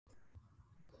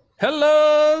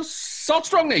Hello, Salt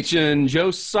Strong Nation. Joe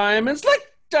Simons,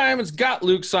 like diamonds, got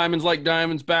Luke Simons, like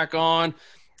diamonds, back on.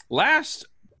 Last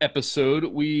episode,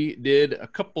 we did a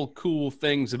couple cool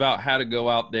things about how to go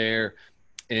out there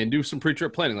and do some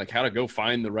pre-trip planning, like how to go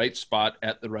find the right spot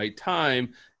at the right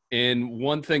time. And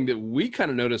one thing that we kind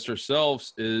of noticed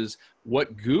ourselves is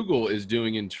what Google is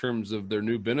doing in terms of their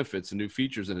new benefits and new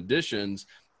features and additions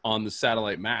on the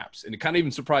satellite maps. And it kind of even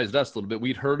surprised us a little bit.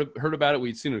 We'd heard about it.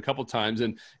 We'd seen it a couple of times,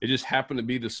 and it just happened to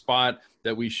be the spot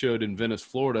that we showed in Venice,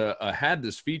 Florida, had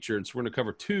this feature. And so we're going to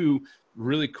cover two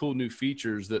really cool new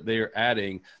features that they are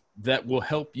adding that will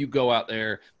help you go out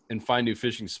there and find new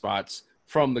fishing spots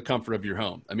from the comfort of your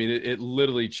home. I mean, it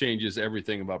literally changes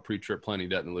everything about pre-trip planning,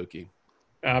 doesn't it, Lukey?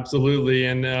 Absolutely.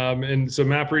 And so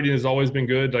map reading has always been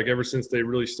good. Like ever since they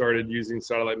really started using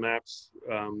satellite maps,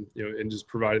 and just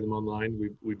provided them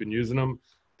online, we've been using them.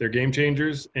 They're game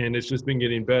changers, and it's just been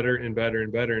getting better and better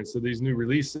and better. And so these new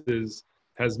releases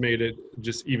has made it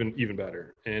just even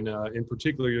better. And in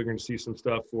particular, you're going to see some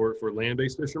stuff for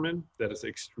land-based fishermen that is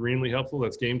extremely helpful.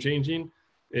 That's game changing,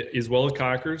 as well as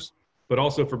kayakers, but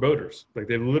also for boaters. Like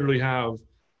they literally have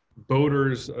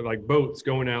boaters, like boats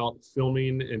going out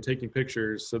filming and taking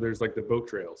pictures. So there's like the boat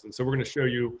trails. And so we're going to show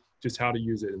you just how to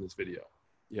use it in this video.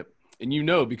 Yep.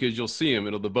 And because you'll see them,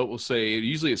 the boat will say,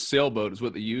 usually a sailboat is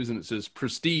what they use, and it says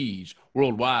prestige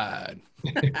worldwide.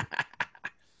 I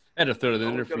had to throw that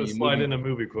in there for you. Slide in a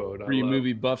movie quote. For you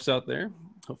movie buffs out there.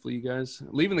 Hopefully you guys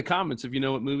leave in the comments if you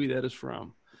know what movie that is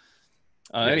from.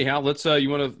 Anyhow, let's,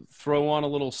 you want to throw on a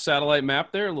little satellite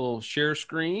map there, a little share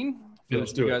screen. For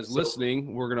those of you guys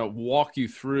listening, we're going to walk you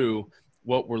through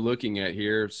what we're looking at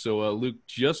here. So Luke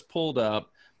just pulled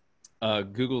up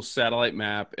Google's satellite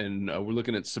map, and we're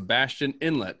looking at Sebastian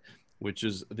Inlet, which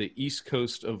is the east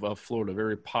coast of Florida,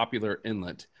 very popular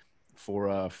inlet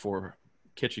for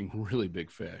catching really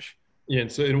big fish. Yeah,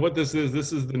 and what this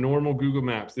is the normal Google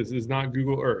Maps. This is not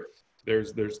Google Earth.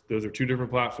 Those are two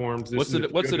different platforms. What's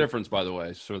the difference, by the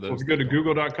way? So if you go to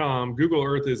google.com, Google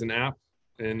Earth is an app,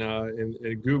 and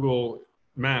Google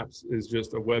Maps is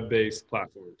just a web-based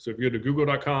platform. So if you go to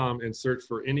google.com and search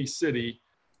for any city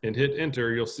and hit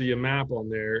enter, you'll see a map on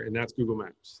there, and that's Google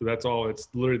Maps. So that's all. It's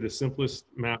literally the simplest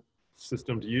map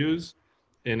system to use,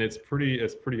 and it's pretty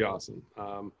awesome.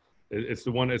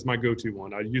 It's my go-to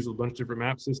one. I use a bunch of different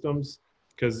map systems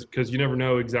because you never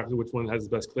know exactly which one has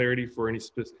the best clarity for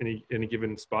any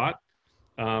given spot.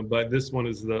 But this one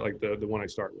is the one I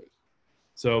start with.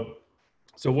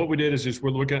 So what we did is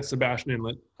we're looking at Sebastian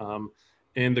Inlet.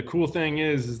 And the cool thing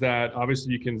is that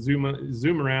obviously you can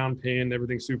zoom around, pan,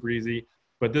 everything's super easy.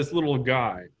 But this little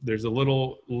guy, there's a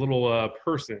little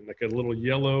person, like a little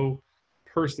yellow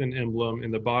person emblem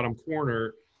in the bottom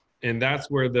corner, and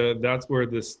that's where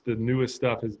the newest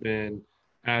stuff has been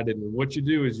added. And what you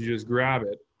do is you just grab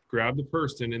the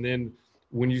person, and then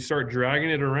when you start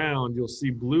dragging it around, you'll see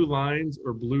blue lines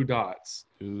or blue dots.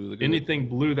 Ooh, anything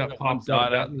blue that pops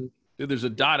up. Dude, there's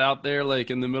a dot out there, like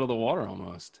in the middle of the water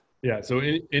almost. Yeah. So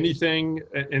anything,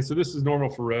 and so this is normal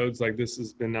for roads. Like this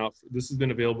has been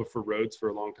available for roads for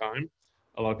a long time.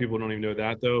 A lot of people don't even know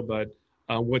that though. But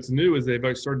what's new is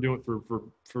they've started doing it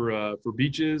for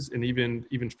beaches and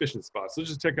even fishing spots. So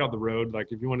just check out the road. Like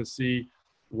if you want to see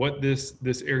what this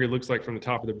area looks like from the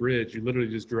top of the bridge, you literally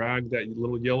just drag that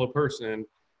little yellow person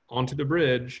onto the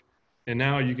bridge, and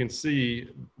now you can see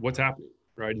what's happening.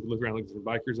 Right? You can look around, look at some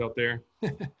bikers out there.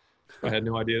 I had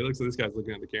no idea. It looks like this guy's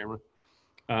looking at the camera.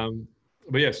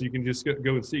 But yeah, so you can just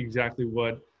go and see exactly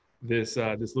what this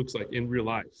looks like in real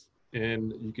life.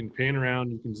 And you can pan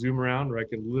around, you can zoom around, or I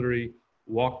can literally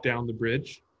walk down the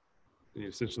bridge. And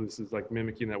essentially this is like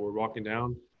mimicking that we're walking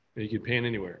down, and you can pan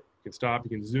anywhere. You can stop, you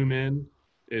can zoom in.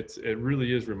 It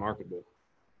really is remarkable.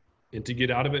 And to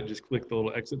get out of it, just click the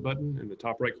little exit button in the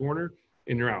top right corner,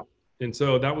 and you're out. And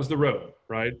so that was the road,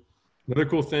 right? Another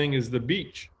cool thing is the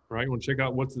beach, right? You want to check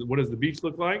out what does the beach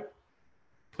look like?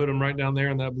 Put them right down there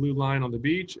in that blue line on the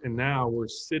beach, and now we're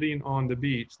sitting on the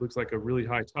beach. Looks like a really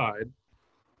high tide,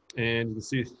 and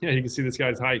you can see this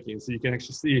guy's hiking, so you can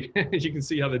actually see you can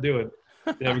see how they do it.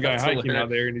 They have a guy hiking out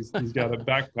there, and he's got a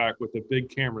backpack with a big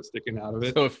camera sticking out of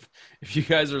it. So if you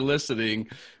guys are listening,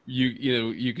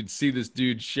 you can see this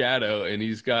dude's shadow, and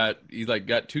he's got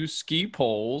two ski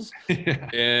poles, Yeah.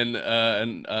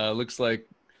 and looks like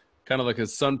kind of like a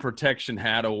sun protection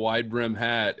hat, a wide brim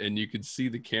hat, and you could see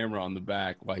the camera on the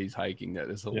back while he's hiking. That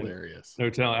is hilarious. Yeah. No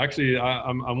telling. Actually,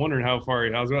 I'm wondering how far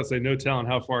I was about to say no telling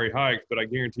how far he hiked, but I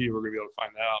guarantee you we're going to be able to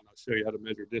find that out, and I'll show you how to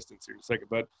measure distance here in a second.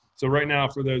 But so right now,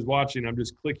 for those watching, I'm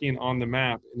just clicking on the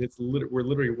map, and we're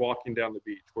literally walking down the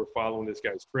beach. We're following this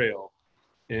guy's trail.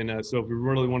 And so if we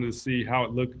really wanted to see how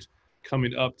it looked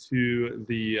coming up to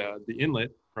the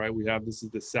inlet, right? This is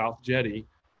the South Jetty,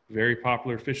 very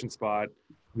popular fishing spot.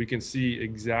 We can see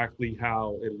exactly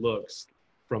how it looks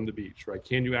from the beach, right?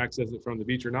 Can you access it from the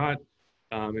beach or not?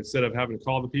 Instead of having to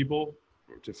call the people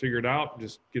to figure it out,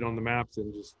 just get on the maps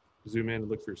and just zoom in and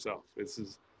look for yourself. This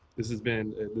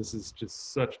is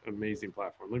just such an amazing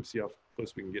platform. Let me see how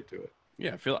close we can get to it.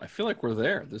 Yeah, I feel like we're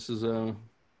there. This is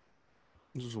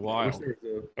wild.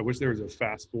 I wish there was a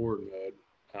fast forward mode.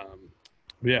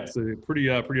 But yeah, so pretty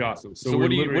awesome. So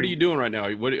what are you doing right now?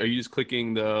 What are you just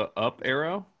clicking the up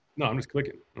arrow? No, I'm just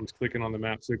clicking on the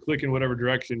map. So click in whatever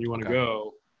direction you want to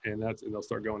go, and they'll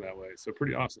start going that way. So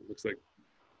pretty awesome. Looks like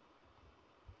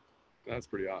that's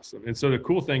pretty awesome. And so the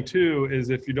cool thing too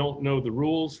is if you don't know the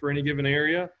rules for any given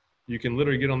area, you can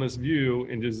literally get on this view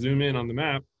and just zoom in on the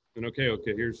map. And okay,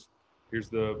 here's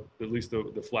at least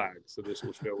the flags. So this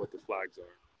will show what the flags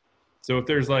are. So if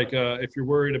there's like if you're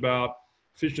worried about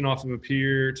fishing off of a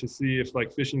pier to see if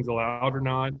like fishing's allowed or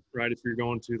not, right? If you're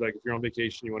going to if you're on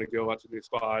vacation, you want to go out to a new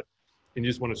spot and you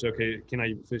just want to say, okay, can I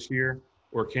even fish here?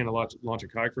 Or can I launch a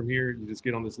kayak from here? You just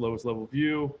get on this lowest level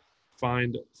view,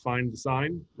 find the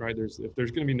sign, right? If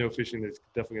there's going to be no fishing, there's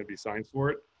definitely going to be signs for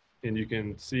it. And you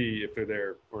can see if they're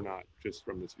there or not just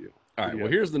from this view. All right, well,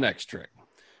 here's the next trick.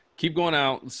 Keep going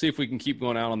out. Let's see if we can keep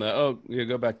going out on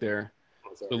go back there.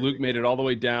 So Luke made it all the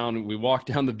way down. We walked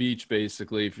down the beach,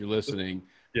 basically, if you're listening.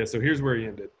 Yeah, so here's where he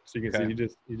ended. So you can see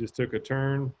he just took a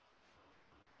turn,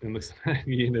 and looks like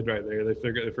he ended right there.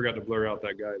 They forgot to blur out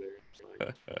that guy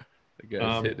there. The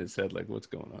guy's hitting his head like, what's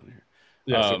going on here?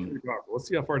 Yeah, so pretty powerful. Let's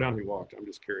see how far down he walked. I'm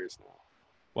just curious now.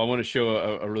 Well, I want to show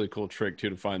a really cool trick, too,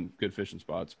 to find good fishing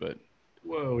spots. But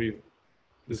whoa,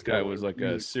 this guy was like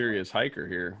a serious hiker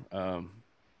here.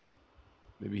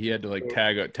 Maybe he had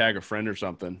to tag a friend or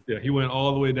something. Yeah, he went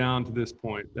all the way down to this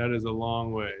point. That is a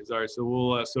long way. All right,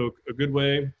 so so a good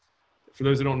way for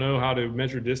those who don't know how to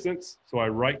measure distance. So I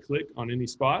right-click on any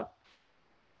spot,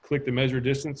 click the measure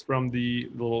distance from the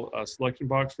little selection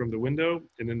box from the window,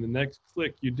 and then the next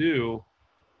click you do,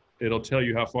 it'll tell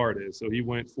you how far it is. So he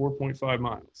went 4.5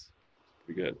 miles.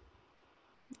 Pretty good.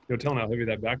 No telling how heavy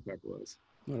that backpack was.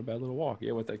 Not a bad little walk.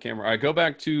 Yeah, with that camera. All right, go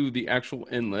back to the actual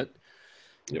inlet.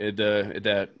 Yep. At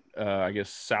that, I guess,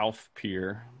 South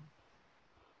Pier.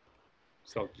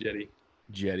 South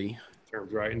Jetty.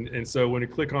 Terms, right. And so when you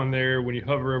click on there, when you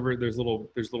hover over it, there's little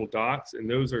dots, and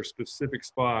those are specific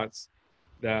spots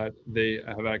that they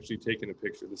have actually taken a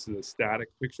picture. This is a static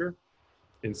picture.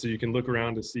 And so you can look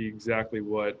around to see exactly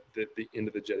what the end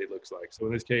of the jetty looks like. So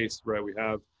in this case, right, we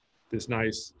have this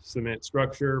nice cement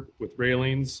structure with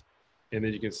railings, and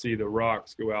then you can see the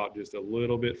rocks go out just a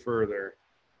little bit further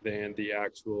than the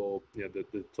actual,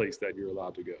 the place that you're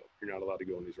allowed to go. You're not allowed to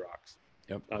go on these rocks.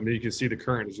 Yep. You can see the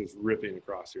current is just ripping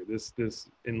across here. This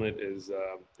inlet is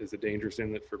a dangerous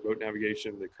inlet for boat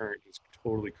navigation. The current just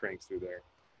totally cranks through there.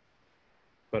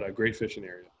 But a great fishing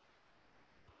area.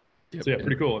 Yep. So yeah,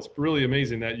 pretty cool. It's really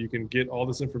amazing that you can get all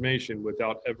this information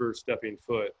without ever stepping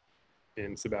foot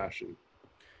in Sebastian.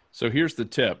 So here's the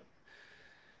tip.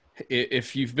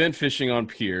 If you've been fishing on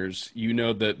piers, you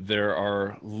know that there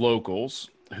are locals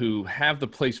who have the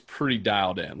place pretty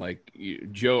dialed in. Like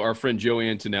Joe, our friend Joe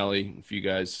Antonelli, if you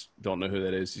guys don't know who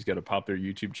that is, he's got a popular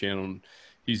YouTube channel. And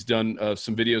he's done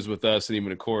some videos with us and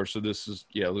even a course. So this is,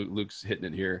 Luke's hitting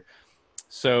it here.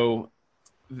 So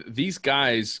these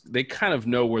guys, they kind of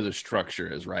know where the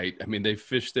structure is, right? I mean, they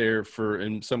fish there for,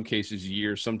 in some cases,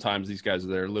 years. Sometimes these guys are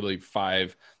there literally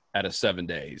 5 out of 7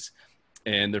 days.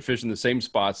 And they're fishing the same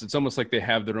spots. It's almost like they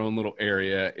have their own little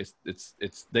area. It's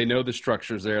they know the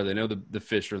structure's there. They know the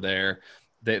fish are there.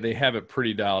 They have it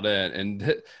pretty dialed in.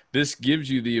 And this gives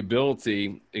you the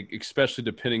ability, especially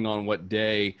depending on what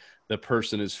day the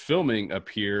person is filming a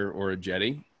pier or a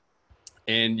jetty,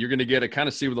 and you're going to get to kind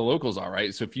of see where the locals are,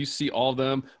 right? So if you see all of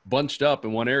them bunched up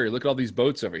in one area, look at all these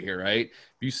boats over here, right?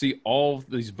 If you see all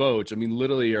these boats, I mean,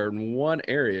 literally are in one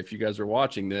area, if you guys are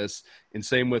watching this, and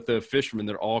same with the fishermen,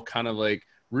 they're all kind of like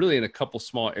really in a couple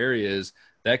small areas.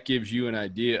 That gives you an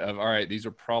idea of, all right, these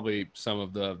are probably some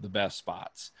of the best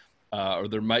spots, or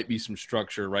there might be some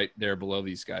structure right there below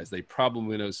these guys. They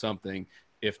probably know something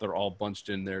if they're all bunched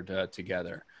in there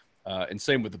together. And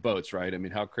same with the boats, right? I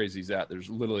mean, how crazy is that? There's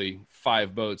literally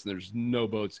 5 boats and there's no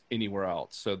boats anywhere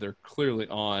else. So they're clearly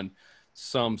on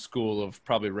some school of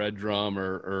probably red drum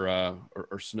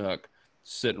or snook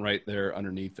sitting right there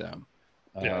underneath them.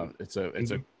 It's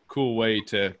a cool way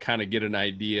to kind of get an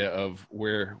idea of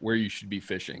where you should be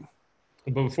fishing.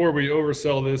 But before we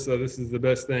oversell this, this is the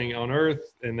best thing on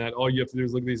earth, and that all you have to do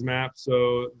is look at these maps.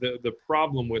 So the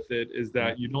problem with it is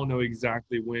that you don't know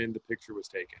exactly when the picture was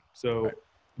taken. So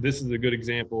this is a good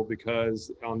example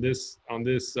because this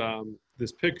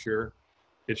picture,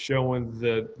 it's showing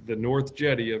the north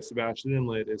jetty of Sebastian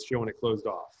Inlet. It's showing it closed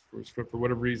off. For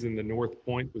whatever reason, the north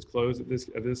point was closed at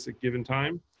this given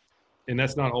time, and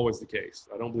that's not always the case.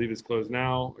 I don't believe it's closed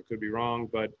now. I could be wrong,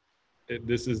 but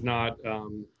this is not.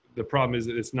 The problem is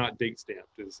that it's not date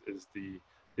stamped.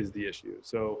 Is the issue.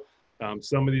 So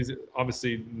some of these,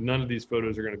 obviously, none of these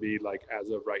photos are going to be like as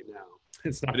of right now.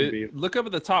 It's not going to be. Look up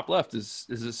at the top left. Is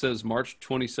it says March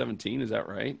 2017? Is that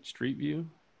right? Street View,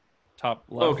 top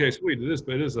left. Okay, sweet. It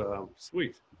is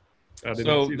sweet.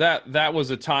 So that was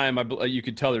a time you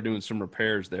could tell they're doing some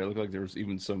repairs there. It looked like there was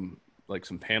even some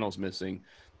panels missing.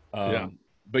 Yeah.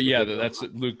 But yeah, that's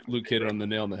Luke hit it on the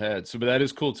nail on the head. So, but that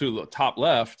is cool too. Look, top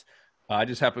left. I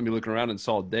just happened to be looking around and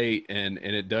saw a date, and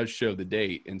it does show the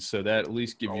date, and so that at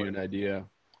least gives you an idea.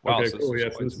 Wow, okay, cool. Yeah,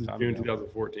 so this is June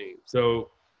 2014. So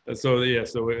we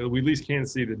at least can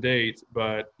see the date,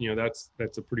 but that's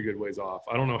a pretty good ways off.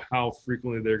 I don't know how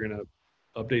frequently they're gonna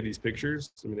update these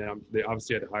pictures. I mean, they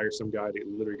obviously had to hire some guy to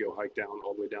literally go hike down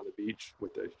all the way down the beach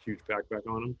with a huge backpack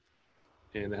on him,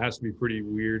 and it has to be pretty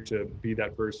weird to be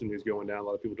that person who's going down. A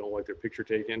lot of people don't like their picture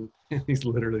taken. He's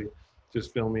literally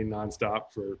just filming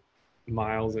nonstop for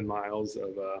miles and miles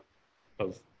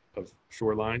of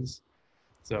shorelines.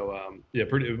 So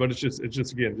but it's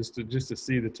just again just to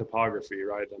see the topography,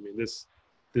 right? I mean, this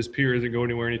pier isn't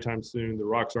going anywhere anytime soon. The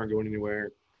rocks aren't going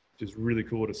anywhere. Just really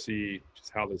cool to see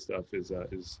just how this stuff is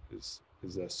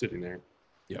sitting there.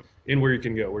 Yep. And where you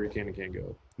can go, where you can and can't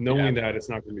go, knowing that it's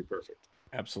not going to be perfect.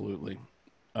 Absolutely.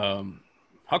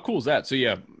 How cool is that? So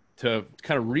yeah, to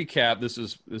kind of recap, this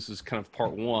is kind of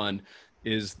part one.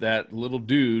 Is that little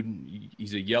dude?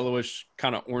 He's a yellowish,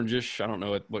 kind of orangish. I don't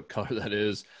know what color that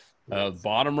is.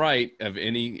 Bottom right of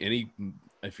any,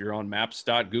 if you're on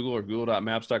maps.google or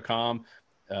google.maps.com,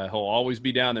 he'll always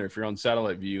be down there if you're on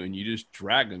satellite view, and you just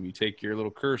drag him. You take your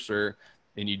little cursor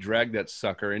and you drag that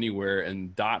sucker anywhere,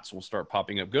 and dots will start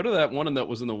popping up. Go to that one that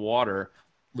was in the water.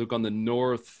 Look on the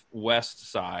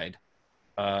northwest side.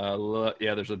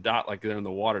 There's a dot like there in the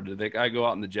water. Did that guy go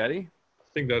out in the jetty?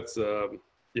 I think that's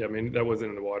I mean, that wasn't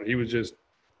in the water. He was just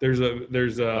there's a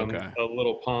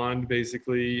little pond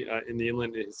basically in the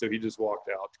inlet, so he just walked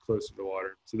out close to the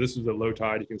water. So this was a low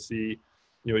tide. You can see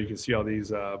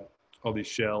all these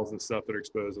shells and stuff that are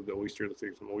exposed of the oyster. Looks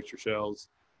like some oyster shells.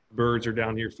 Birds are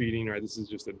down here feeding. Right, this is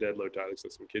just a dead low tide. Looks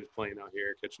like some kids playing out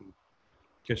here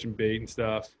catching bait and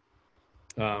stuff.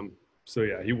 So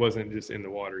yeah, he wasn't just in the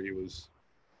water.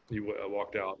 He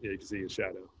walked out. Yeah, you can see his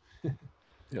shadow.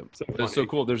 Yep. That's so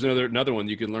cool. There's another one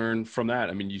you can learn from that.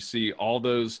 I mean, you see all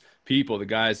those people,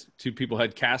 two people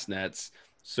had cast nets.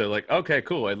 So like, okay,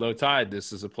 cool. At low tide,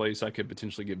 this is a place I could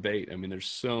potentially get bait. I mean, there's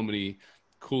so many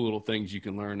cool little things you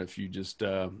can learn if you just do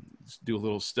a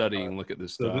little study and look at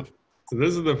this stuff. So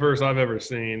this is the first I've ever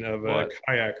seen of a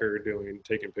kayaker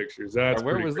taking pictures.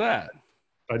 Where was that?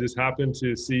 I just happened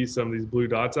to see some of these blue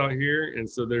dots out here. And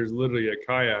so there's literally a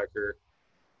kayaker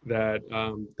that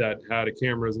had a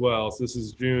camera as well. So this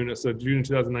is June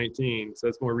 2019. So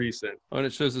that's more recent. Oh, and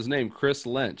it shows his name, Chris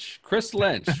Lynch. Chris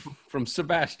Lynch from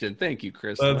Sebastian. Thank you,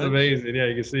 Chris. That's amazing. Yeah,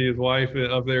 you can see his wife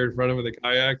up there in front of him with a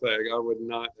kayak. Like I would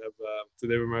not have. So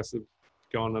they must have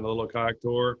gone on a little kayak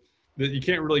tour. You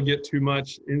can't really get too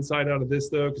much insight out of this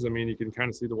though, because I mean you can kind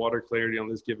of see the water clarity on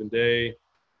this given day.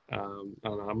 I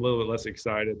don't know. I'm a little bit less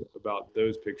excited about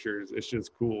those pictures. It's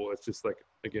just cool. It's just like,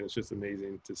 again, it's just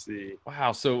amazing to see.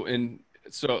 Wow. So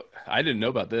I didn't know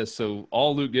about this. So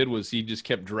all Luke did was he just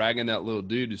kept dragging that little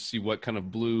dude to see what kind of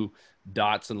blue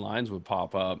dots and lines would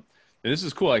pop up. And this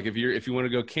is cool. Like if you want to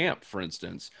go camp, for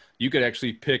instance, you could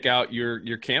actually pick out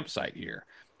your campsite here.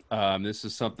 This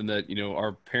is something that,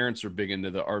 our parents are big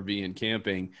into the RV and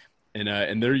camping.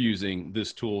 And they're using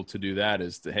this tool to do that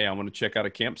hey, I want to check out a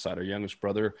campsite. Our youngest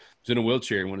brother is in a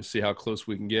wheelchair. We want to see how close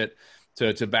we can get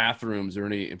to bathrooms or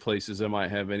any places that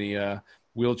might have any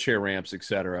wheelchair ramps,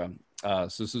 etc. So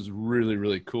this is really,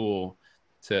 really cool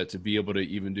to be able to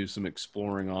even do some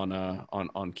exploring on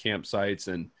campsites.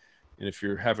 And if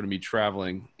you're having to be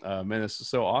traveling, man, this is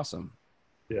so awesome.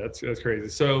 Yeah, that's crazy.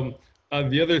 So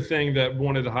the other thing that I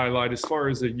wanted to highlight as far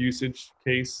as a usage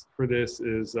case for this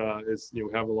is we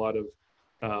have a lot of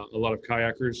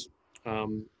kayakers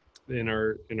in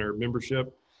our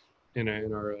membership in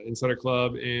our insider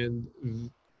club, and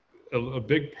a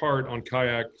big part on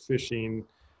kayak fishing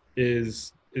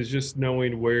is just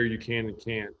knowing where you can and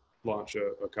can't launch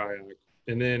a kayak,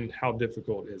 and then how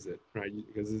difficult is it, right?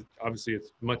 Because obviously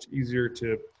it's much easier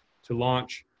to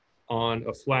launch on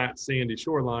a flat sandy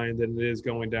shoreline than it is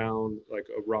going down like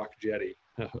a rock jetty,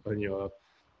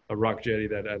 a rock jetty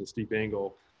that at a steep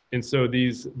angle. And so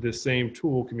the same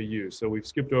tool can be used. So we've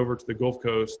skipped over to the Gulf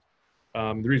Coast.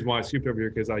 The reason why I skipped over here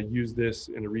because I used this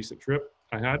in a recent trip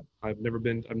I had. I've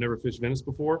never fished Venice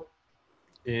before,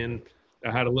 and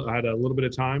I had a little bit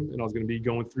of time, and I was going to be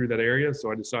going through that area,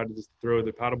 so I decided to just throw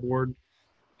the paddleboard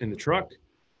in the truck,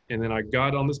 and then I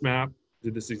got on this map,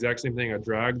 did this exact same thing. I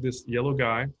dragged this yellow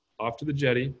guy off to the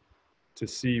jetty to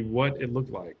see what it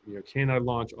looked like. You know, can I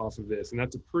launch off of this? And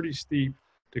that's a pretty steep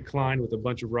decline with a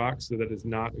bunch of rocks, so that is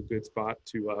not a good spot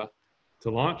to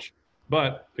launch.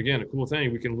 But again, a cool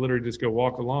thing, we can literally just go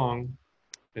walk along.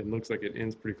 It looks like it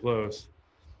ends pretty close.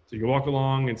 So you can walk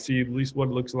along and see at least what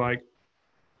it looks like.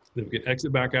 Then we can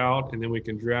exit back out, and then we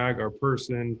can drag our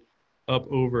person up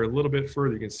over a little bit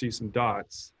further. You can see some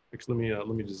dots. Actually, let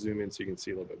me just zoom in so you can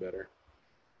see a little bit better.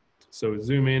 So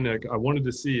zoom in. I wanted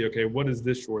to see, okay, what does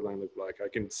this shoreline look like? I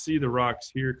can see the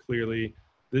rocks here clearly.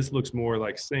 This looks more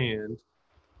like sand.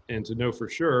 And to know for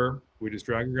sure, we just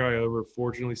drag a guy over.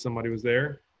 Fortunately, somebody was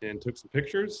there and took some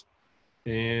pictures.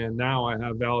 And now I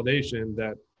have validation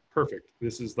that perfect.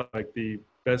 This is like the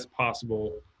best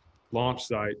possible launch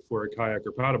site for a kayak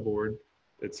or paddleboard.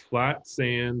 It's flat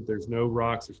sand. There's no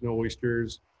rocks. There's no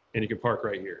oysters. And you can park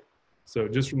right here. So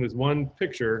just from this one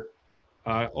picture,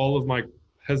 all of my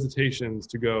hesitations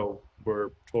to go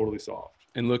were totally solved.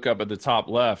 And look up at the top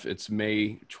left, it's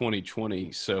May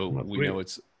 2020. So we know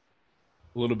it's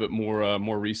a little bit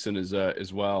more recent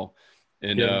as well.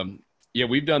 And yeah,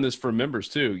 we've done this for members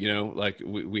too. You know, like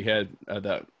we had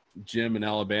that Jim in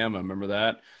Alabama. Remember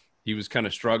that? He was kind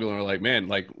of struggling. We're like, man,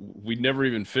 like we'd never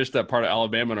even fished that part of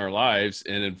Alabama in our lives.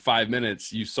 And in 5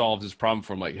 minutes, you solved his problem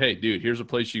for him. Like, hey, dude, here's a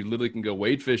place you literally can go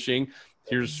wade fishing.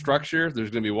 Here's structure. There's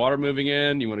going to be water moving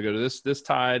in. You want to go to this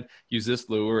tide, use this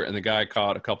lure. And the guy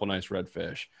caught a couple nice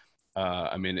redfish.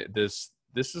 I mean, this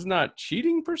is not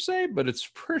cheating per se, but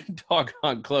it's pretty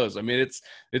doggone close. I mean,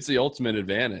 it's the ultimate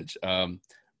advantage.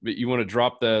 But you want to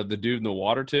drop the dude in the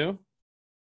water too?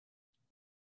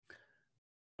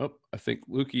 Oh, I think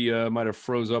Lukey might have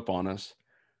froze up on us.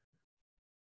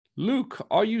 Luke,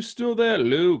 are you still there?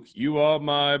 Luke, you are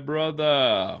my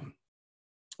brother.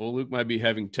 Well, Luke might be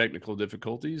having technical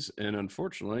difficulties, and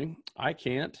unfortunately, I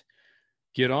can't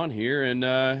get on here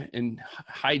and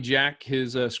hijack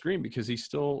his screen because he's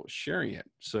still sharing it.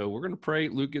 So we're going to pray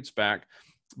Luke gets back.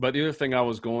 But the other thing I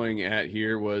was going at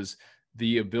here was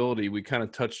the ability, we kind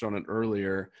of touched on it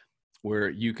earlier, where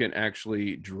you can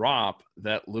actually drop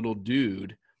that little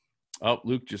dude. Oh,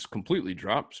 Luke just completely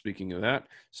dropped, speaking of that.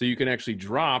 So you can actually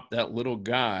drop that little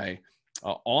guy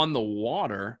on the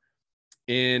water,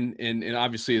 and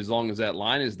obviously as long as that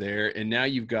line is there, and now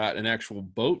you've got an actual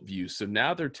boat view. So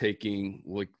now they're taking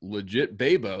like legit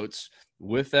bay boats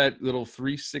with that little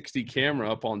 360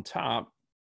 camera up on top,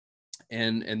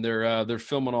 and they're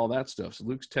filming all that stuff. So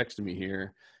Luke's texting me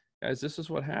here, guys, this is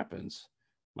what happens.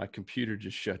 My computer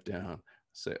just shut down.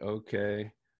 I say,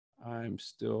 okay, I'm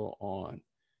still on.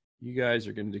 You guys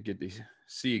are going to get to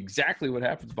see exactly what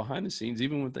happens behind the scenes,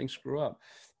 even when things screw up.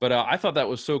 But I thought that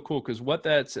was so cool, because what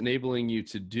that's enabling you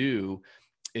to do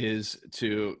is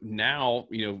to now,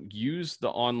 use the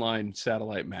online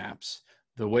satellite maps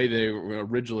the way they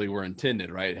originally were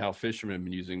intended, right? How fishermen have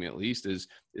been using them, at least, is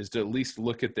to at least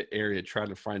look at the area, try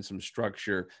to find some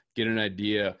structure, get an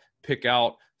idea, pick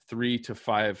out 3 to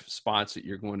 5 spots that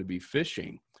you're going to be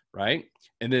fishing, right?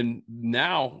 And then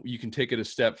now you can take it a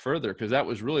step further, because that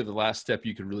was really the last step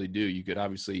you could really do. You could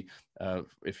obviously,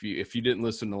 if you didn't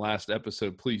listen to the last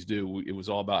episode, please do. It was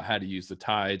all about how to use the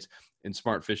tides and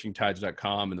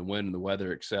smartfishingtides.com and the wind and the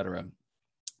weather, et cetera,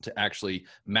 to actually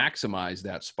maximize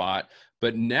that spot.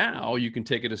 But now you can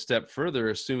take it a step further,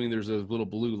 assuming there's those little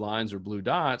blue lines or blue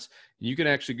dots, and you can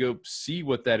actually go see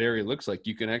what that area looks like.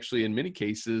 You can actually, in many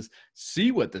cases,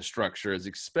 see what the structure is,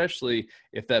 especially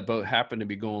if that boat happened to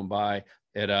be going by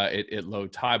at low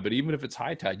tide. But even if it's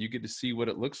high tide, you get to see what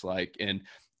it looks like. And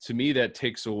to me, that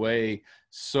takes away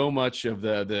so much of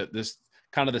this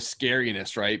kind of the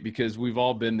scariness, right? Because we've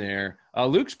all been there.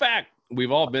 Luke's back.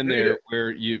 We've all been there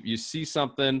where you see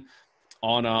something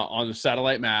on a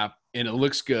satellite map and it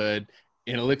looks good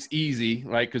and it looks easy,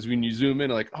 right? Because when you zoom in,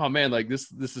 like, oh man, like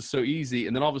this is so easy.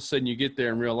 And then all of a sudden you get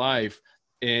there in real life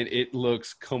and it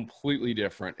looks completely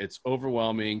different. It's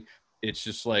overwhelming. It's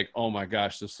just like, oh my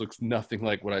gosh, this looks nothing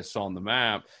like what I saw on the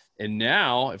map. And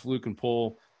now if Luke can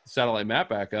pull the satellite map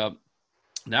back up,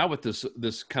 now with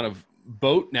this kind of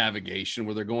boat navigation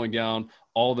where they're going down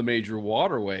all the major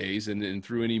waterways and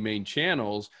through any main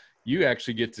channels, you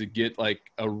actually get like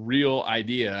a real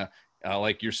idea,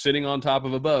 like you're sitting on top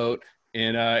of a boat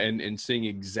and seeing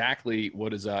exactly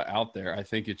what is out there. I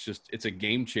think it's a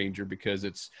game changer, because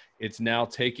it's now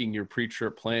taking your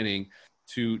pre-trip planning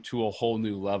to a whole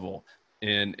new level.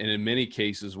 And in many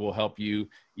cases will help you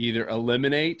either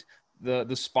eliminate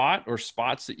the spot or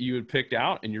spots that you had picked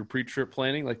out in your pre-trip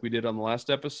planning, like we did on the last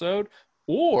episode,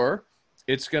 or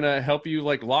it's going to help you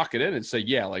like lock it in and say,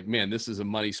 yeah, like, man, this is a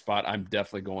money spot. I'm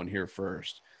definitely going here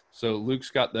first. So Luke's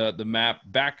got the map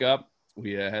back up.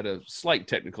 We had a slight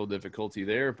technical difficulty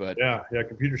there, but yeah,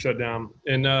 computer shut down.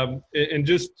 And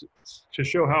just to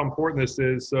show how important this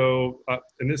is. So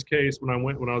in this case, when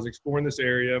I was exploring this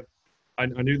area, I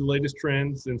knew the latest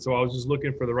trends. And so I was just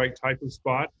looking for the right type of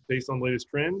spot based on the latest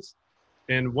trends.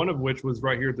 And one of which was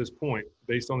right here at this point,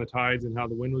 based on the tides and how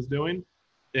the wind was doing.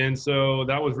 And so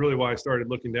that was really why I started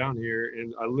looking down here.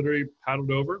 And I literally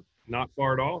paddled over, not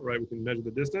far at all, right? We can measure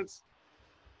the distance.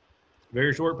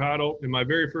 Very short paddle. In my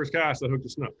very first cast, I hooked a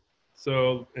snook.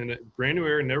 So, in a brand new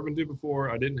area, never been to before.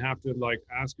 I didn't have to like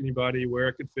ask anybody where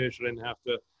I could fish. I didn't have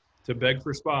to beg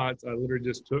for spots. I literally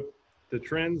just took the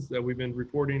trends that we've been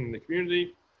reporting in the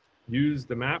community, used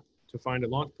the map to find a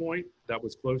launch point that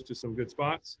was close to some good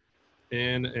spots,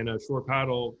 and in a short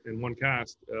paddle in one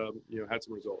cast, had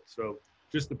some results. So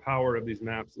just the power of these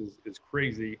maps is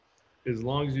crazy, as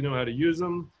long as you know how to use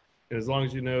them, and as long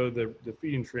as you know the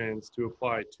feeding trends to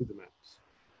apply to the maps.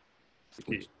 It's the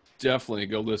key. Definitely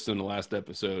go listen to the last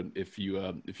episode if you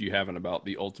haven't, about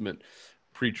the ultimate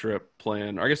pre-trip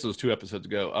plan. Or I guess it was 2 episodes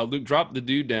ago. Luke, drop the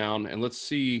dude down and let's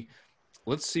see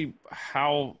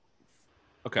how.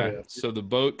 Okay, yeah. So the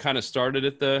boat kind of started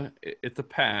at the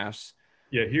pass.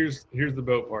 Yeah, here's the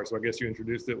boat part. So I guess you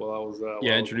introduced it while I was.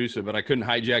 Introduced it, but I couldn't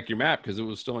hijack your map because it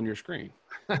was still on your screen.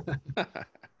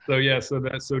 So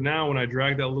now when I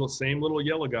drag that same little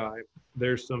yellow guy,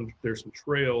 there's some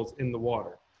trails in the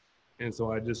water, and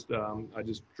so I just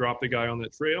dropped the guy on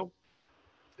that trail,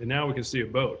 and now we can see a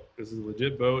boat. This is a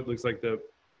legit boat. It looks like the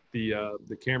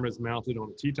camera is mounted on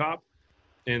a T-top,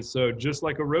 and so just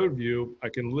like a road view, I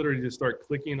can literally just start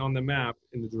clicking on the map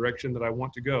in the direction that I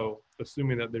want to go,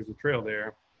 assuming that there's a trail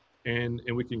there, and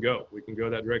we can go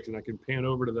that direction. I can pan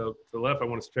over to the left. I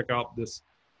want to check out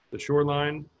the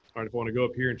shoreline. All right, if I want to go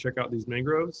up here and check out these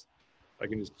mangroves, I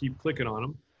can just keep clicking on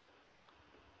them,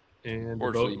 and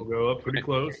the boat will go up pretty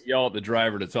close. Yell at the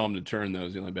driver to tell him to turn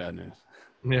those. The only bad news.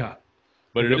 Yeah,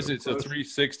 but it's a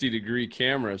 360-degree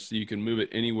camera, so you can move it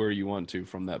anywhere you want to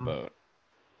from that boat.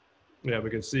 Yeah, we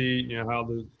can see how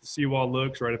the seawall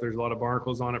looks, right? If there's a lot of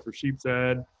barnacles on it for sheep's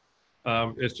head,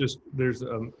 it's just there's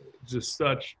just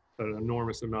such an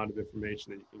enormous amount of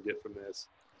information that you can get from this.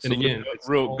 And so again,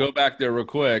 go back there real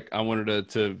quick. I wanted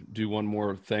to do one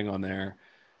more thing on there,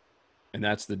 and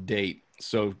that's the date.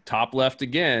 So top left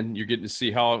again, you're getting to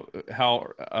see how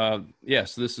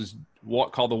yes, this is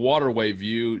what called the waterway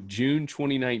view, June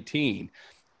 2019.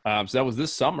 So that was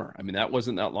this summer. I mean, that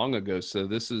wasn't that long ago. So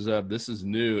this is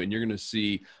new, and you're going to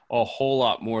see a whole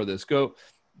lot more of this. Go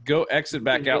exit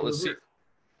back out. Let's see.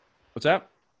 What's that?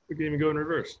 We can even go in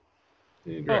reverse.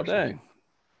 Oh, dang.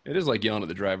 It is like yelling at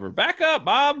the driver. Back up,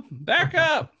 Bob. Back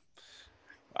up.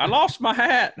 I lost my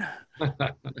hat.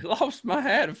 I lost my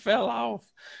hat. It fell off.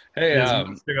 Hey,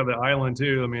 check out the island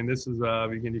too. I mean, this is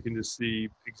you can just see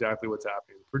exactly what's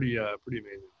happening. Pretty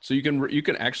amazing. So you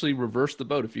can actually reverse the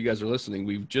boat if you guys are listening.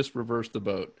 We've just reversed the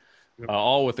boat,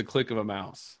 all with a click of a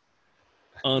mouse.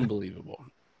 Unbelievable.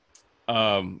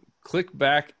 Click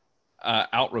back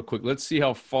out real quick. Let's see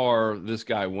how far this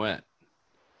guy went.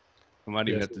 I might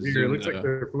even have to zoom. It looks like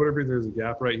for whatever reason there's a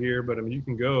gap right here, but I mean you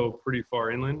can go pretty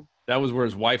far inland. That was where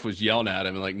his wife was yelling at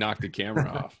him and like knocked the camera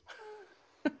off.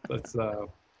 Let's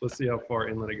see how far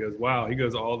inland it goes. Wow, he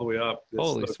goes all the way up.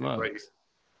 Holy smokes! Right.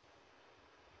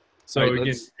 So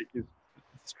again,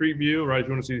 street view, right? If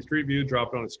you want to see the street view,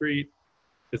 drop it on the street.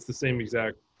 It's the same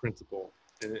exact principle,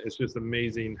 and it's just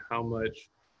amazing how much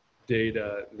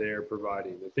data they're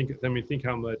providing. Think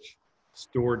how much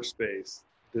storage space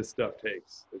this stuff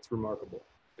takes. It's remarkable.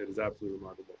 It is absolutely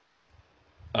remarkable.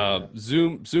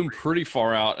 Zoom pretty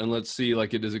far out, and let's see. Like,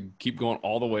 does it keep going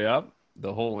all the way up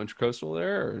the whole intracoastal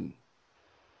there? Or?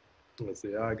 Let's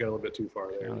see. I got a little bit too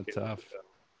far there. Kind of tough.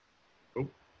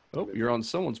 Oh, you're on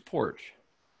someone's porch.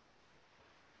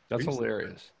 That's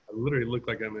hilarious. I literally look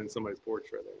like I'm in somebody's porch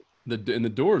right there. And the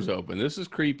door's open. This is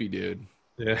creepy, dude.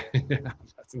 Yeah,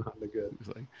 that's not the good. It's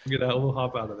like, get that little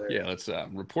hop out of there. Yeah, let's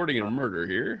reporting a murder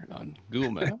here on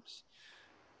Google Maps.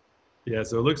 Yeah,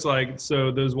 so it looks like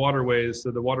those waterways.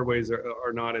 So the waterways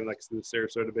are not in like the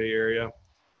Sarasota Bay area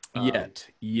yet.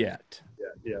 Yeah.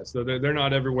 So they're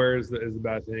not everywhere is the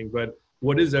bad thing, but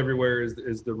what is everywhere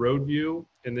is the road view,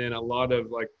 and then a lot of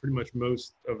like pretty much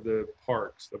most of the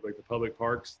parks, of like the public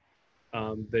parks,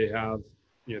 they have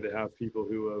people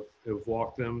who have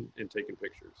walked them and taken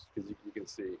pictures because you can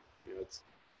see,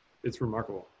 it's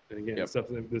remarkable. And again, Yep. stuff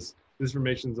that this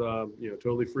information's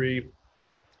totally free.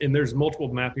 And there's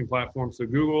multiple mapping platforms. So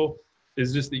Google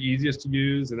is just the easiest to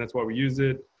use, and that's why we use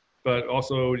it. But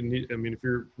also, if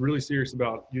you're really serious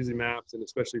about using maps, and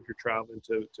especially if you're traveling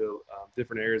to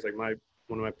different areas, like one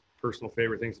of my personal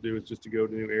favorite things to do is just to go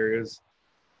to new areas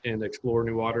and explore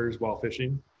new waters while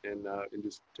fishing, and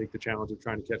just take the challenge of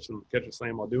trying to catch a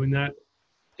slam while doing that.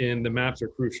 And the maps are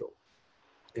crucial.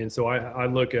 And so I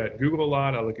look at Google a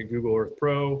lot. I look at Google Earth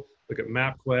Pro, look at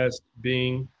MapQuest,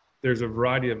 Bing. There's a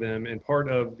variety of them, and part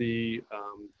of the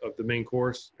main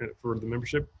course for the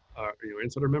membership,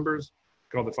 insider members,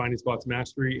 called the Finding Spots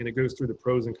Mastery, and it goes through the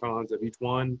pros and cons of each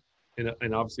one,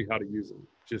 and obviously how to use them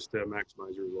just to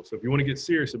maximize your results. So if you want to get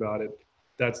serious about it,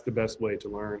 that's the best way to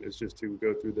learn, is just to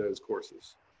go through those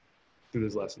courses, through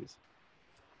those lessons.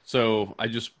 So I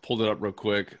just pulled it up real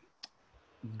quick.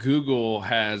 Google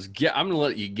has, I'm going to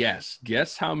let you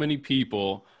guess how many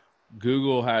people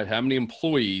how many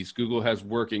employees Google has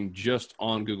working just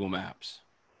on Google Maps.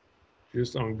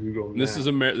 Just on Google Maps.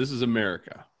 This is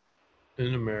America.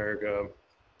 In America,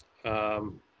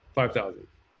 5,000.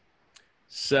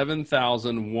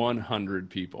 7,100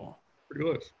 people. Pretty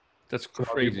close. That's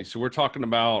crazy. So we're talking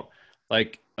about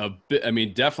like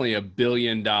definitely $1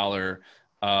 billion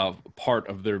part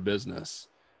of their business.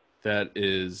 That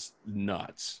is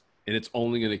nuts. And it's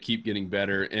only going to keep getting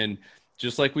better. And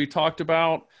just like we talked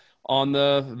about on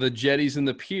the jetties and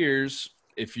the piers,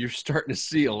 if you're starting to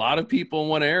see a lot of people in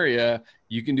one area,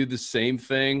 you can do the same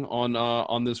thing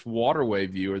on this waterway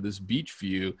view or this beach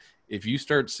view. If you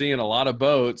start seeing a lot of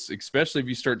boats, especially if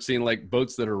you start seeing like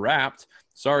boats that are wrapped,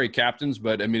 sorry, captains,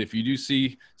 but I mean, if you do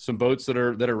see some boats that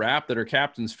are wrapped, that are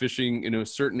captains fishing,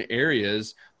 certain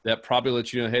areas, that probably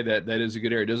lets you know, hey, that is a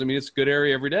good area. Doesn't mean it's a good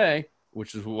area every day,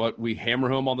 which is what we hammer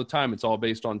home all the time. It's all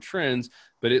based on trends,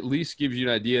 but at least gives you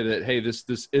an idea that, hey, this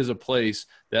is a place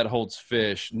that holds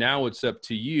fish. Now it's up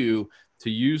to you to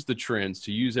use the trends,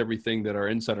 to use everything that our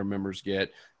insider members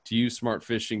get, to use smart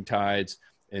fishing tides,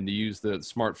 and to use the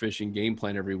smart fishing game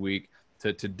plan every week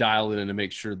to dial it in and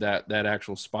make sure that that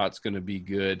actual spot's going to be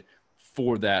good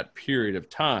for that period of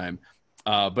time.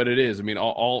 But it is,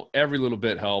 every little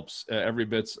bit helps. Every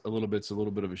bit's a little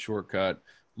bit of a shortcut.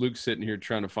 Luke's sitting here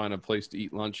trying to find a place to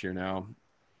eat lunch here now.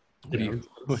 I'm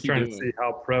trying to see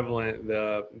how prevalent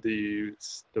the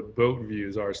boat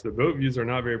views are. So the boat views are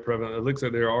not very prevalent. It looks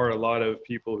like there are a lot of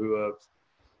people who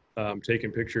have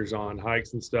taken pictures on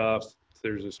hikes and stuff.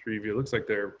 There's a street view. It looks like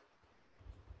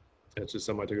that's just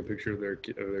somebody took a picture of their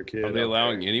kid. Are they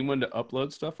allowing anyone to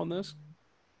upload stuff on this?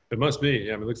 It must be.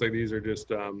 Yeah, it looks like these are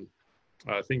just.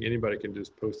 I think anybody can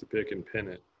just post a pic and pin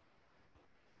it.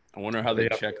 I wonder how they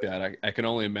check that. I can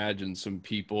only imagine some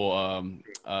people,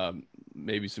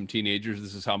 maybe some teenagers.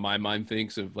 This is how my mind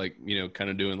thinks of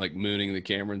kind of doing like mooning the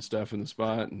camera and stuff in the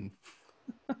spot, and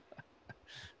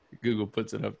Google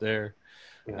puts it up there.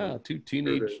 Yeah. Two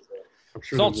teenage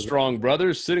Salt strong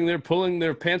brothers sitting there pulling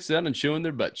their pants down and showing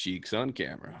their butt cheeks on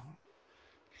camera.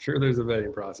 Sure, there's a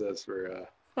vetting process for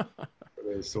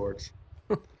those sorts.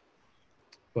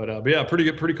 But yeah, pretty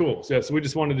good, pretty cool. So, we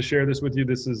just wanted to share this with you.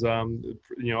 This is,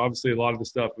 obviously a lot of the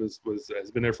stuff has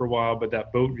been there for a while, but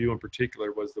that boat view in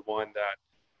particular was the one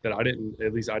that I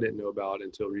didn't know about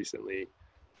until recently.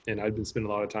 And I've been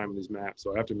spending a lot of time on these maps,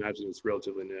 so I have to imagine it's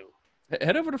relatively new.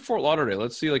 Head over to Fort Lauderdale.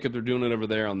 Let's see if they're doing it over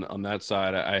there on that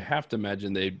side. I have to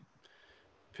imagine they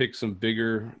pick some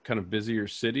bigger, kind of busier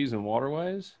cities and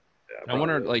waterways. Yeah, I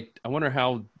wonder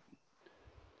how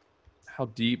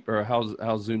deep or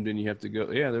how zoomed in you have to go.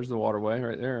 Yeah, there's the waterway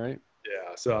right there, right?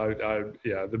 Yeah. So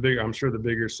I'm sure the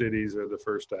bigger cities are the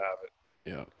first to have it.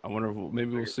 Yeah. I wonder if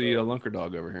maybe we'll see a lunker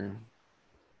dog over here.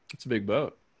 It's a big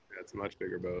boat. Yeah, it's a much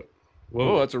bigger boat.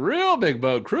 Whoa, that's a real big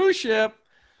boat. Cruise ship.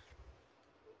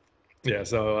 Yeah.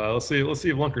 So let's see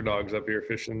if lunker dog's up here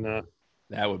fishing.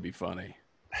 That would be funny.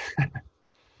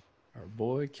 Our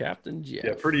boy Captain Jeff.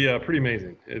 Yeah, pretty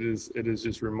amazing. It is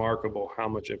just remarkable how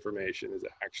much information is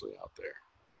actually out there.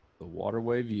 The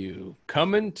waterway view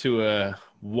coming to a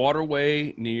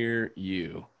waterway near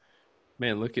you.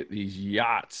 Man, look at these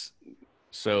yachts.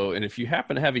 So, and if you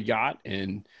happen to have a yacht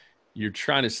and you're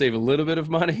trying to save a little bit of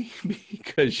money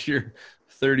because your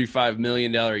 $35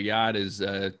 million yacht is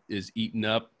eating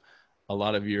up a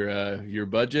lot of your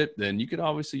budget, then you could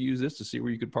obviously use this to see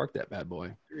where you could park that bad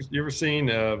boy. You ever seen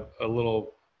a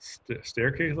little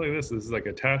staircase like this? This is like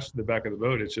attached to the back of the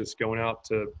boat. It's just going out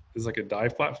to, it's like a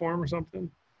dive platform or something.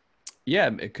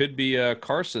 Yeah, it could be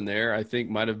Carson there. I think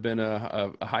might have been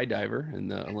a high diver in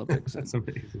the Olympics. That's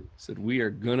amazing. Said we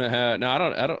are gonna have. No,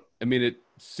 I don't. I mean, it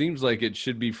seems like it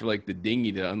should be for like the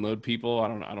dinghy to unload people.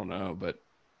 I don't know, but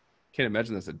Can't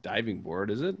imagine that's a diving board,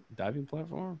 is it? Diving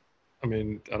platform? I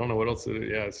mean, I don't know what else it is.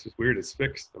 Yeah, it's just weird. It's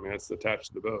fixed. I mean, it's attached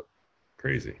to the boat.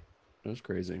 Crazy. That's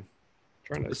crazy.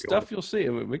 Trying to The go on. stuff you'll see. I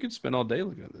mean, we could spend all day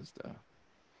looking at this stuff.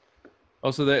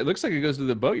 Also, it looks like it goes to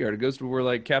the boatyard. It goes to where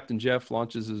like Captain Jeff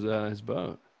launches his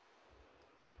boat.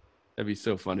 That'd be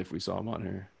so fun if we saw him on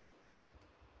here.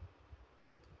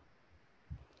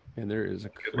 And there is a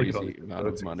crazy amount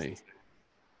of money.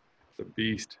 It's a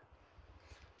beast.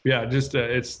 Yeah, just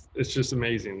it's just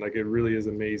amazing. Like it really is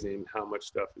amazing how much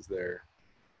stuff is there.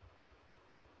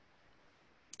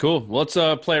 Cool. Let's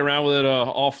play around with it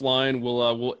offline.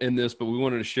 We'll end this, but we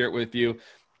wanted to share it with you.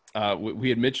 We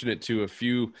had mentioned it to a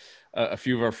few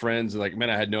of our friends. Like, man,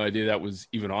 I had no idea that was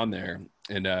even on there,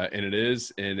 and it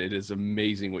is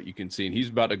amazing what you can see. And he's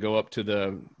about to go up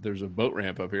to there's a boat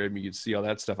ramp up here. I mean, you can see all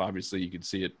that stuff. Obviously, you can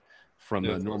see it from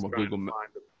the normal Google.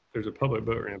 There's a public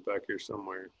boat ramp back here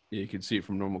somewhere. Yeah, you can see it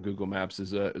from normal Google Maps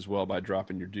as well by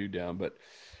dropping your dude down. But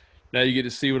now you get to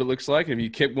see what it looks like. If you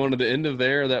keep going to the end of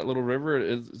there, that little river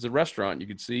is a restaurant. You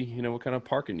can see, what kind of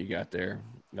parking you got there.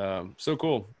 So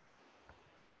cool.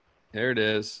 There it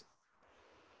is.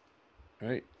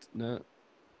 Right. No.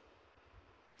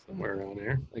 Somewhere around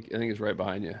here. I think it's right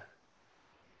behind you.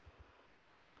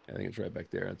 I think it's right back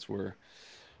there. That's where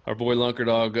our boy Lunker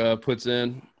Dog puts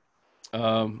in.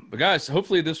 But guys,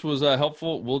 hopefully this was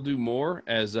helpful. We'll do more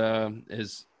as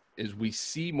we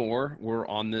see more. We're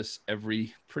on this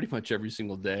pretty much every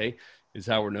single day is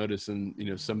how we're noticing,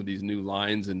 some of these new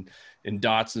lines and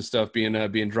dots and stuff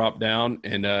being dropped down.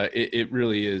 And it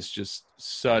really is just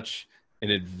such an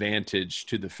advantage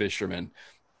to the fishermen,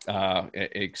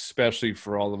 especially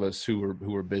for all of us who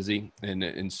are busy.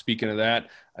 And speaking of that,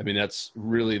 I mean, that's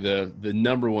really the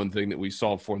number one thing that we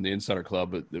solve for in the Insider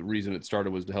Club. But the reason it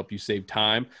started was to help you save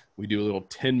time. We do a little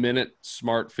 10-minute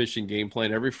smart fishing game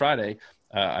plan every Friday.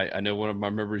 I know one of my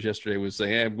members yesterday was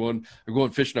saying, hey, I'm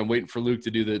going fishing. I'm waiting for Luke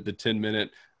to do the 10-minute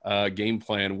game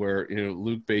plan where,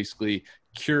 Luke basically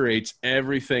curates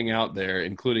everything out there,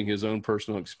 including his own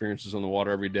personal experiences on the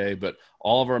water every day, but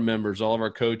all of our members, all of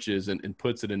our coaches, and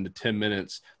puts it into 10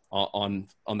 minutes on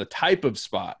the type of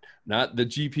spot, not the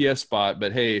GPS spot,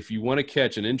 but hey, if you want to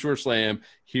catch an inshore slam,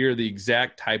 here are the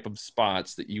exact type of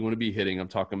spots that you want to be hitting. I'm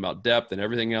talking about depth and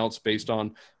everything else based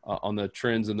on the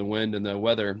trends and the wind and the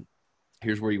weather.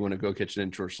 Here's where you want to go catch an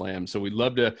inshore slam. So we'd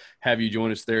love to have you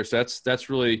join us there. So that's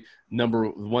really number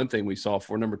one thing we solve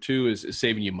for. Number two is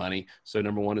saving you money. So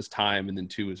number one is time, and then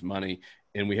two is money.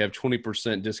 And we have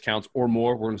 20% discounts or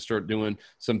more. We're going to start doing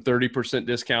some 30%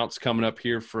 discounts coming up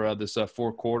here for this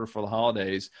fourth quarter for the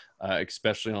holidays,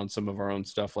 especially on some of our own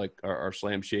stuff like our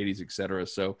Slam Shadies, et cetera.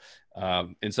 So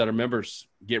Insider members,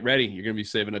 get ready. You're going to be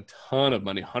saving a ton of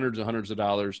money, hundreds and hundreds of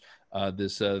dollars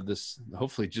this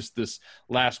hopefully just this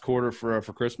last quarter for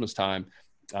Christmas time,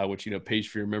 which, pays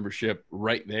for your membership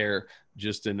right there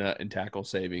just in tackle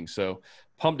savings. So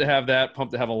pumped to have that,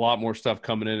 pumped to have a lot more stuff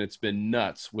coming in. It's been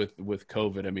nuts with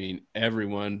COVID. I mean,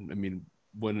 everyone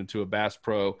went into a Bass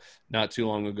Pro not too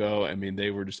long ago. I mean,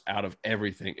 they were just out of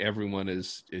everything. Everyone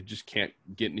it just can't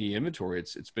get any inventory.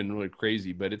 It's been really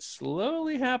crazy, but it's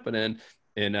slowly happening.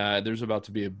 And there's about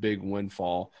to be a big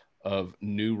windfall of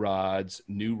new rods,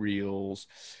 new reels,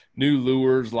 new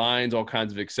lures, lines, all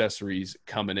kinds of accessories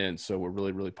coming in. So we're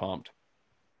really, really pumped.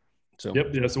 So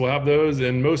Yes, we'll have those,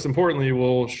 and most importantly,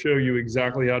 we'll show you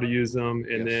exactly how to use them.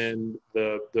 And then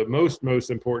the most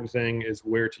important thing is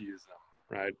where to use them,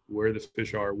 right? Where the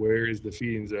fish are, where is the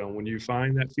feeding zone? When you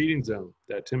find that feeding zone,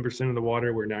 that 10% of the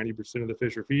water where 90% of the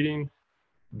fish are feeding,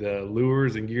 the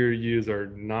lures and gear you use are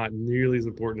not nearly as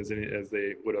important as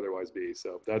they would otherwise be.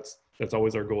 So that's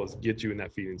always our goal, is get you in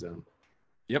that feeding zone.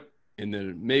 Yep. And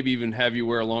then maybe even have you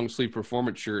wear a long sleeve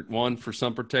performance shirt, one for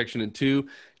sun protection, and two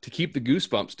to keep the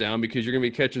goosebumps down, because you're going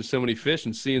to be catching so many fish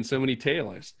and seeing so many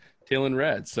tail and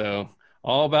red. So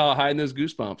all about hiding those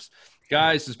goosebumps.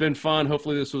 Guys, it's been fun.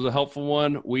 Hopefully this was a helpful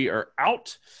one. We are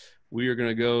out. We are going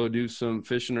to go do some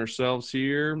fishing ourselves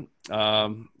here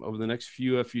over the next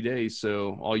few days.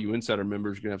 So all you Insider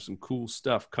members are going to have some cool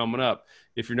stuff coming up.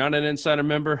 If you're not an Insider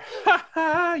member,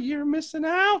 you're missing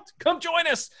out. Come join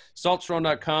us.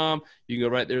 Saltstrong.com. You can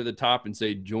go right there at the top and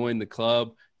say, join the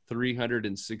club.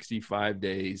 365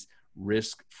 days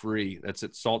risk-free. That's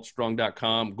at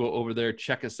saltstrong.com. Go over there,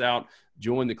 check us out.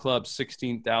 Join the club,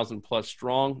 16,000 plus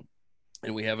strong.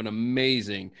 And we have an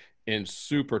amazing and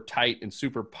super tight and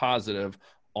super positive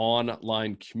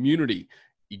online community.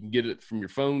 You can get it from your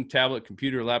phone, tablet,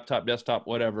 computer, laptop, desktop,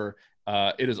 whatever.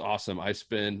 It is awesome. I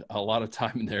spend a lot of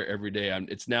time in there every day.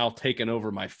 It's now taken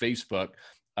over my Facebook.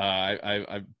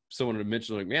 I've someone had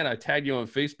mentioned, like, man, I tagged you on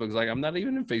Facebook. It's like, I'm not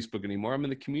even in Facebook anymore. I'm in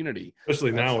the community.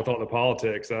 Especially now with all the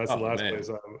politics. That's the Oh, last man. place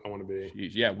I want to be.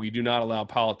 Jeez, yeah, we do not allow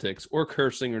politics or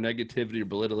cursing or negativity or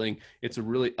belittling. It's a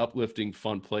really uplifting,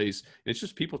 fun place. It's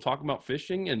just people talking about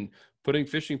fishing and putting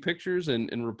fishing pictures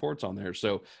and reports on there.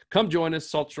 So come join us,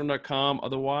 saltstrong.com.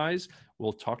 Otherwise,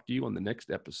 we'll talk to you on the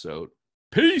next episode.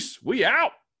 Peace. We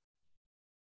out.